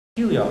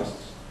helios.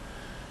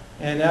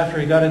 And after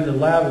he got into the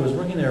lab and was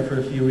working there for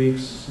a few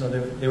weeks, you know,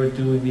 they were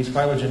doing these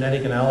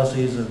phylogenetic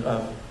analyses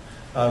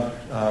of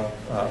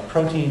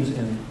proteins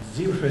in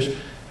zebrafish,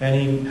 and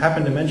he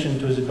happened to mention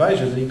to his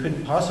advisors that he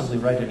couldn't possibly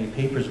write any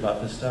papers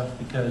about this stuff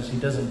because he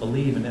doesn't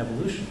believe in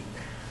evolution.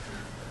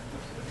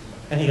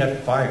 And he got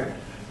fired.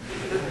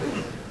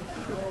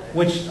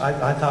 Which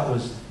I thought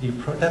was the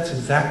approach. That's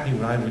exactly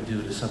what I would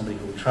do to somebody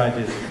who tried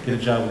to get a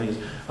job with these.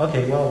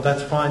 Okay, well,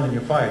 that's fine, then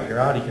you're fired. You're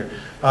out of here.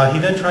 He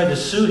then tried to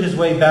sue his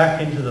way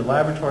back into the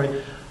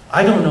laboratory.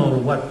 I don't know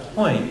at what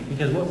point,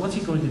 because what's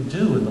he going to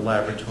do in the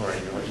laboratory?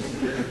 You know, just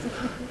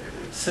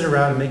sit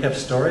around and make up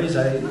stories?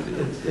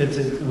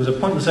 It was a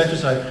pointless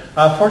exercise.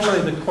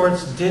 Fortunately, the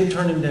courts did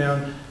turn him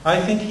down. I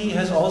think he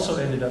has also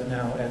ended up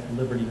now at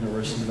Liberty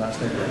University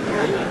last night.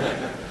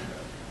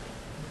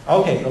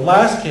 Okay, the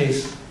last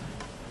case.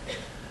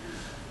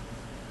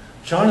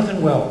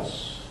 Jonathan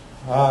Wells.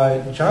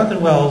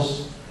 Jonathan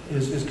Wells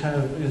is kind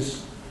of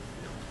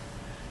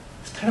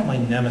my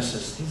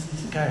nemesis.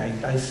 He's a guy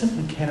I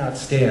simply cannot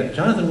stand.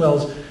 Jonathan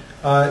Wells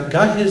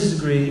got his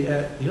degree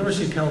at the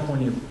University of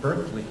California,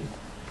 Berkeley.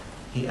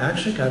 He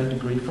actually got a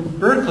degree from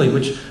Berkeley,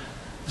 which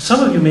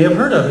some of you may have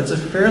heard of. It's a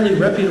fairly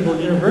reputable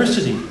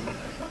university,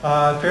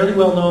 fairly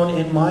well known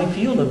in my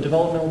field of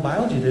developmental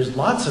biology. There's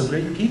lots of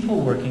great people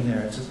working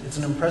there. It's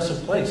an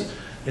impressive place.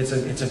 It's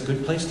a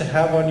good place to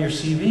have on your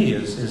CV,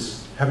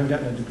 is having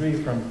gotten a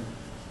degree from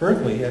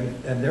Berkeley,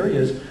 and there he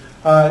is.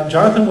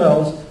 Jonathan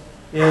Wells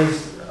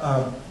is,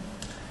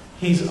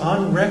 he's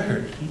on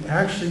record. He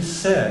actually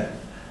said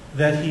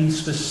that he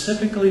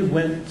specifically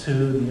went to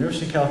the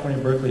University of California,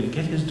 Berkeley to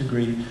get his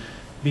degree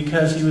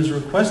because he was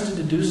requested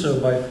to do so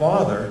by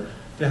Father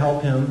to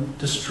help him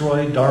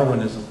destroy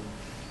Darwinism.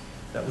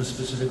 That was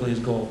specifically his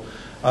goal.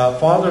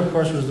 Father, of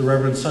course, was the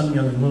Reverend Sun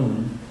Myung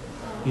Moon.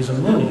 He's a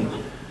Moonie.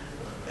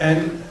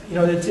 And, you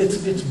know,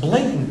 it's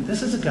blatant.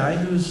 This is a guy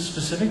who's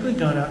specifically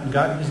gone out and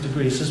gotten his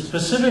degree, so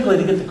specifically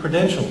to get the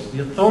credentials,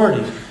 the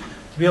authority,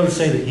 to be able to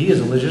say that he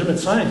is a legitimate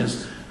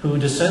scientist who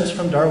dissents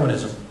from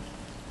Darwinism.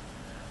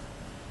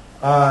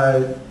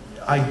 I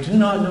do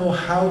not know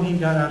how he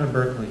got out of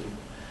Berkeley.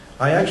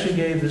 I actually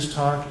gave this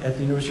talk at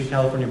the University of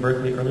California,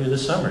 Berkeley earlier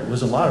this summer. It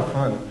was a lot of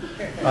fun.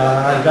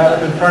 I got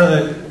up in front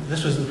of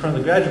this was in front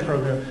of the graduate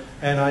program,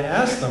 and I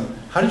asked them,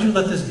 how did you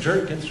let this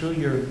jerk get through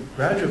your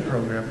graduate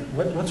program?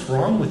 What's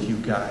wrong with you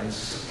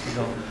guys? You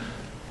know?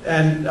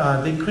 And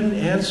they couldn't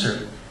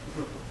answer.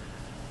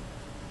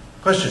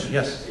 Question,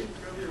 yes?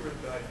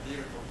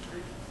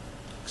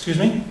 Excuse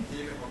me?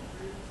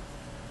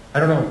 I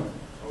don't know.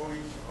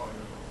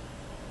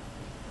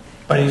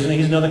 But he's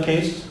another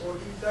case? Well,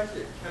 he's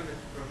actually a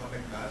chemist from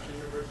McMaster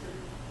University.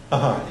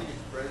 Uh-huh. I think he's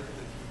friends with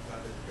the team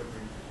that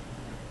discovering.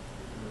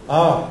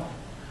 Oh.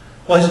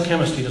 Well, he's a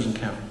chemist, he doesn't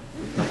count.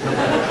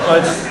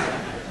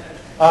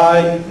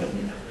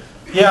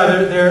 Yeah,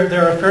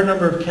 there are a fair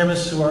number of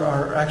chemists who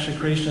are actually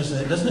creationists, and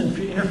it doesn't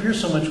interfere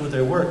so much with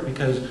their work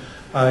because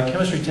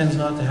chemistry tends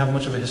not to have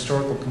much of a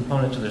historical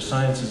component to their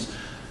sciences.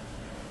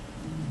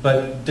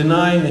 But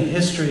denying the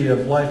history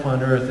of life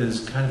on Earth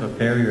is kind of a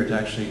barrier to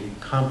actually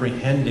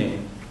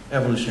comprehending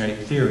evolutionary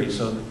theory,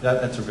 so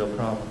that's a real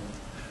problem.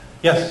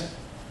 Yes?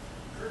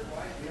 Kurt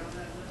Wise be on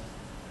that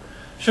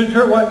list? Should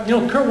Kurt Wise? You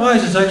know, Kurt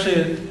Wise is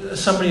actually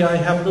somebody I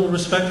have a little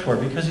respect for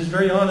because he's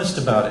very honest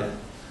about it.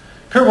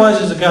 Kurt Wise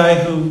is a guy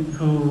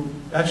who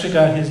actually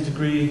got his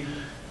degree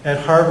at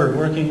Harvard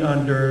working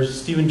under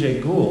Stephen Jay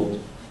Gould,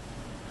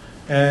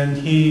 and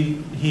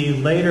he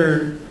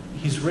later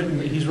he's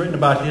written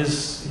about his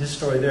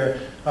story there.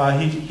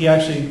 He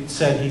actually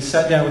said he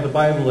sat down with the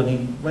Bible and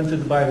he went through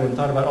the Bible and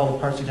thought about all the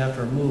parts he'd have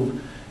to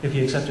remove if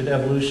he accepted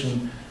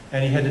evolution,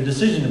 and he had a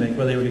decision to make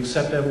whether he would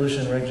accept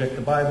evolution and reject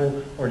the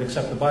Bible, or he'd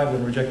accept the Bible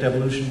and reject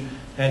evolution.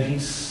 And he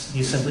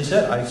simply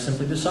said, I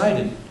simply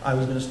decided I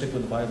was going to stick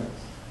with the Bible,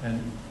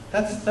 and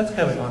that's kind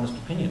of an honest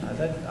opinion.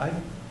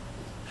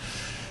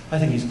 I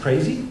think he's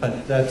crazy,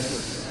 but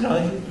that's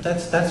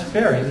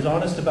fair. He was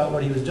honest about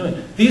what he was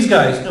doing. These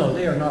guys, no,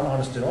 they are not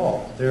honest at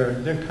all.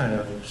 They're kind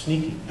of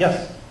sneaky.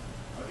 Yes.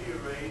 How do you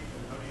rate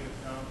and how do you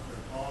account for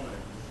Colin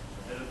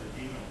ahead of the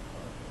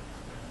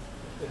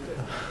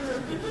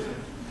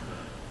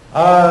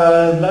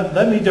demon?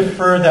 Let me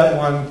defer that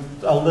one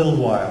a little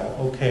while,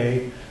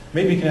 okay?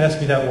 Maybe you can ask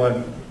me that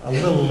one a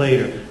little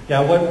later.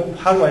 Yeah,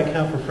 how do I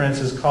account for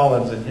Francis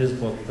Collins and his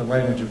book, The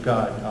Language of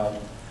God?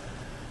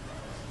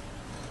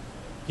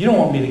 You don't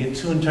want me to get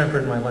too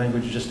interpreted in my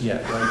language just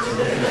yet, right? So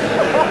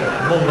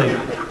a little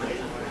later.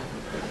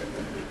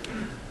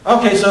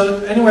 Okay, so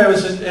anyway, I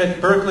was at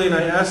Berkeley and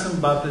I asked them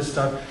about this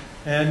stuff,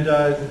 and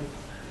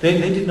they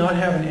did not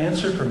have an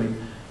answer for me.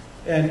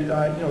 And you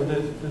know,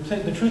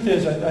 the truth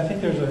is, I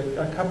think there's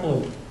a couple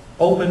of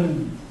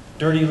open,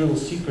 dirty little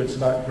secrets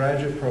about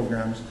graduate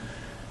programs,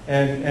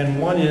 and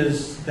one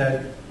is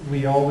that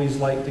we always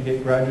like to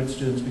get graduate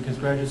students because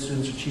graduate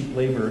students are cheap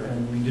labor,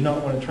 and we do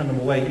not want to turn them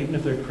away, even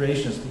if they're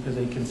creationists, because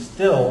they can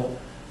still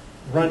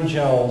run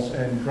gels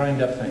and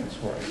grind up things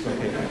for us.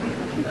 Okay,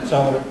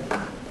 so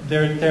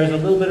there's a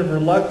little bit of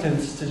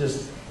reluctance to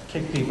just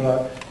kick people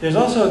out. There's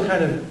also a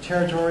kind of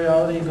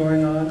territoriality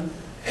going on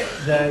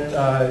that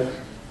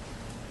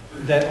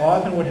that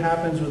often what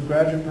happens with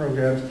graduate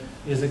programs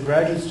is that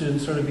graduate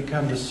students sort of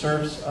become the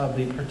serfs of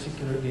the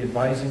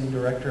advising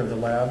director of the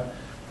lab,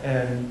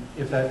 and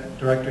if that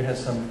director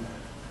has some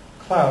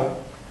clout,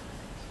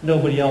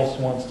 nobody else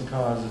wants to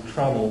cause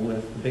trouble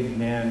with the big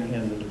man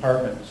in the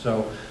department.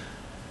 So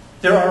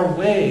there are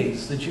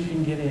ways that you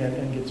can get in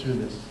and get through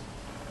this.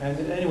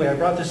 And anyway, I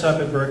brought this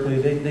up at Berkeley.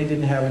 They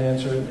didn't have an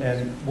answer.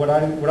 And what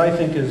I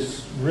think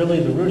is really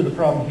the root of the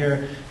problem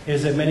here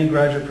is that many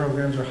graduate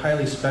programs are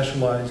highly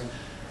specialized,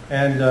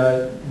 and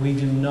we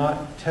do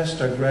not test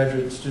our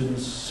graduate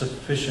students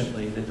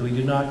sufficiently. That we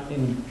do not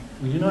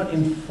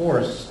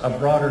enforce a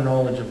broader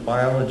knowledge of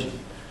biology.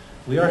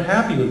 We are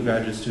happy with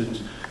graduate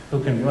students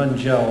who can run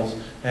gels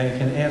and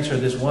can answer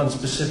this one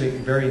specific,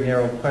 very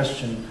narrow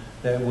question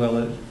that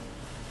will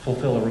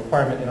fulfill a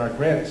requirement in our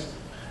grants.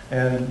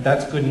 And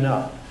that's good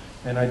enough.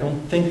 And I don't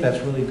think that's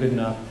really good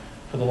enough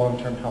for the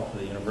long-term health of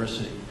the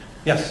university.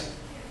 Yes?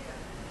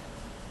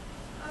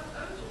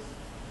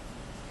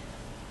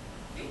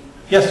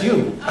 Yes,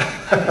 you. I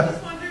was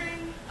just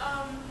wondering,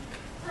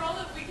 for all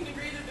that we can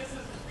agree that this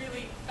is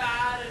really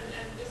bad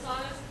and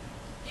dishonest,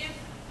 if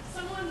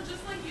someone,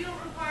 just like you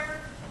don't require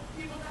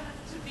people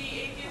to be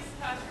atheists to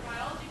pass your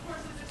biology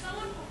courses, if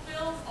someone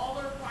fulfills all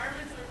the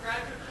requirements of a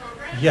graduate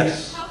program,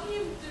 yes. How can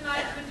you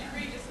deny them a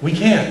degree just We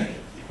can.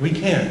 We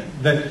can.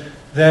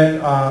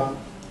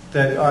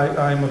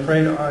 I'm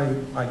afraid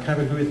I kind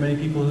of agree with many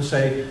people who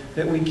say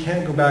that we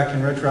can't go back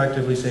and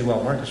retroactively say,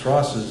 well, Marcus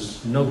Ross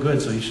is no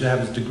good, so he should have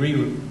his degree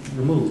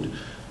removed.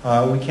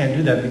 We can't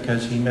do that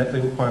because he met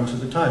the requirements at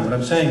the time. What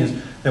I'm saying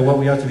is that what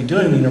we ought to be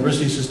doing in the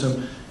university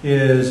system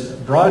is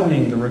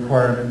broadening the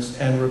requirements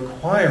and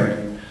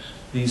requiring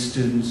these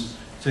students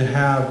to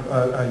have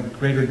a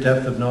greater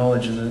depth of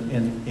knowledge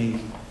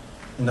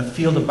in the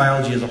field of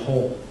biology as a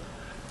whole.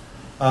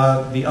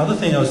 The other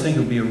thing I was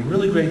thinking would be a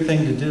really great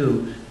thing to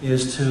do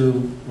is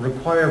to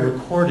require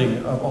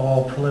recording of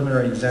all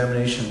preliminary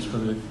examinations for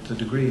the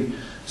degree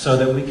so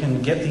that we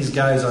can get these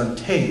guys on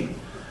tape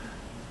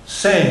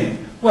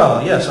saying,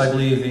 well, yes, I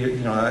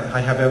believe, I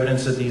have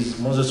evidence that these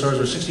mosasaurs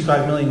were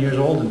 65 million years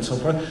old and so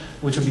forth,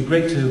 which would be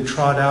great to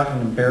trot out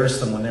and embarrass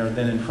them when they're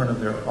then in front of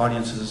their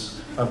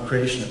audiences of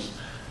creationists.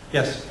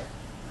 Yes?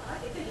 I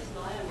think they just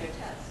lie on their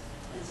tests,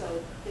 and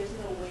so there's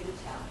no way to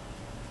tell.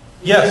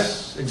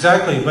 Yes,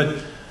 exactly,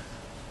 but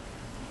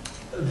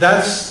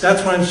that's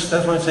why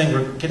I'm saying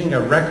we're getting a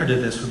record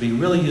of this would be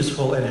really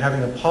useful, and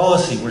having a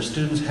policy where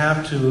students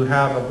have to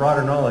have a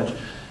broader knowledge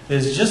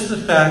is just the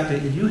fact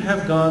that you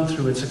have gone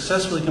through and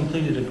successfully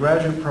completed a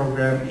graduate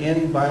program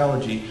in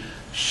biology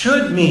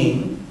should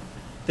mean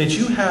that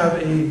you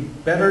have a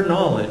better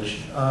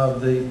knowledge of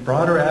the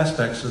broader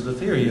aspects of the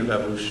theory of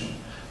evolution,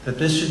 that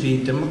this should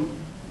be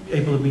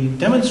able to be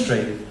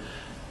demonstrated,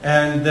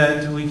 and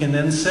that we can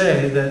then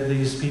say that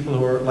these people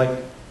who are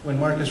like, when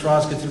Marcus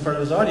Ross gets in front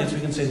of his audience, we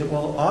can say that,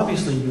 well,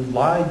 obviously you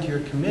lied to your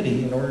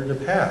committee in order to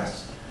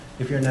pass,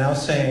 if you're now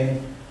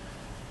saying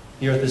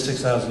the Earth is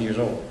 6,000 years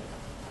old.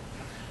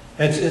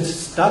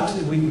 It's not,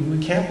 we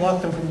can't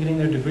block them from getting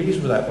their degrees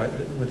with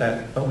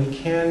that, but we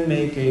can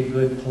make a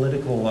good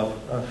political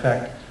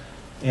effect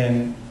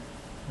in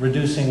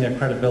reducing their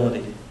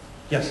credibility.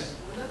 Yes?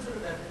 Would that sort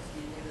of evidence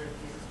be either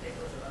thesis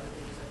papers or other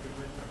things that you've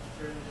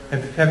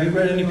written? Have you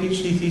read any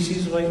PhD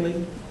theses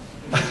lately?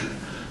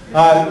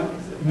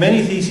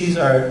 Many theses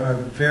are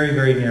very,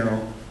 very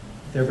narrow.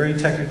 They're very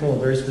technical and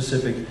very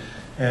specific,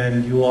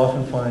 and you will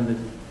often find that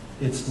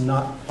it's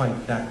not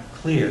quite that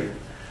clear.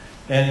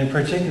 And in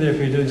particular, if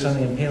you're doing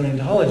something in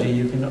paleontology,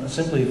 you can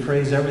simply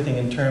phrase everything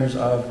in terms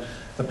of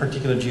the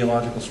particular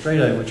geological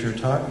strata which you're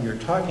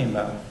talking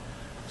about.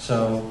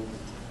 So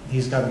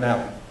he's got it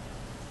out.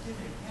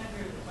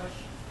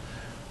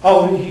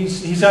 Oh,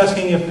 he's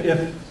asking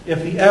if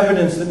the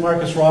evidence that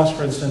Marcus Ross,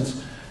 for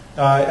instance,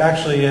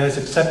 actually has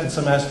accepted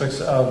some aspects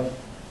of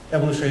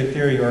evolutionary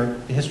theory or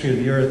the history of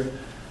the Earth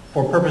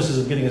for purposes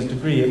of getting his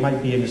degree, it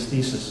might be in his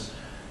thesis.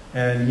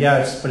 And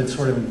yeah, but it's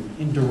sort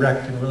of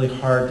indirect and really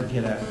hard to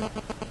get at.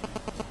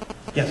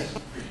 Yes?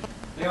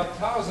 There are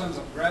thousands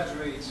of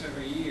graduates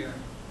every year,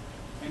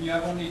 and you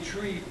have only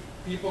 3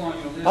 people on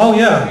your list. Oh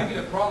yeah. Maybe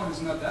the problem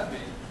is not that big.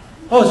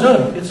 Oh, it's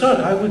not. It's not.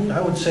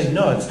 I would say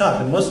no, it's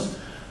not. And most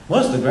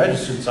of the graduate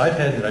students I've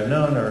had that I've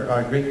known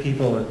are great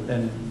people,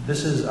 and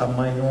this is a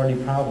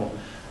minority problem.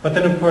 But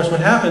then, of course, what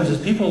happens is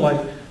people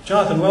like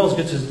Jonathan Wells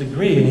gets his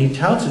degree, and he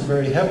touts it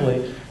very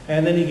heavily,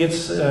 and then he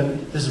gets,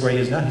 this is where he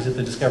is now, he's at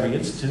the Discovery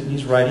Institute, and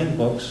he's writing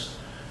books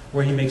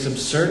where he makes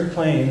absurd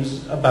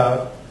claims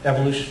about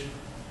evolution.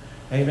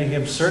 And he's making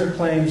absurd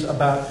claims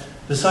about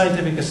the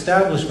scientific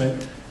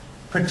establishment,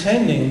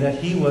 pretending that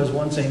he was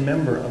once a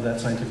member of that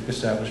scientific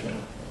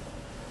establishment.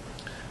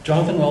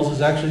 Jonathan Wells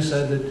has actually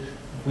said that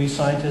we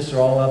scientists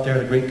are all out there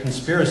in a great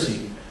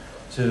conspiracy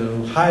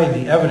to hide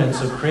the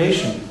evidence of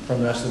creation from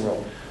the rest of the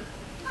world.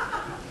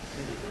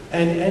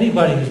 And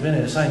anybody who's been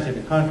at a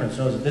scientific conference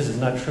knows that this is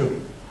not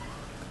true.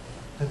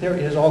 That there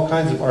is all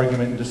kinds of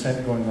argument and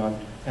dissent going on,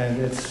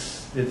 and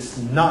it's it's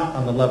not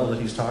on the level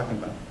that he's talking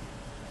about.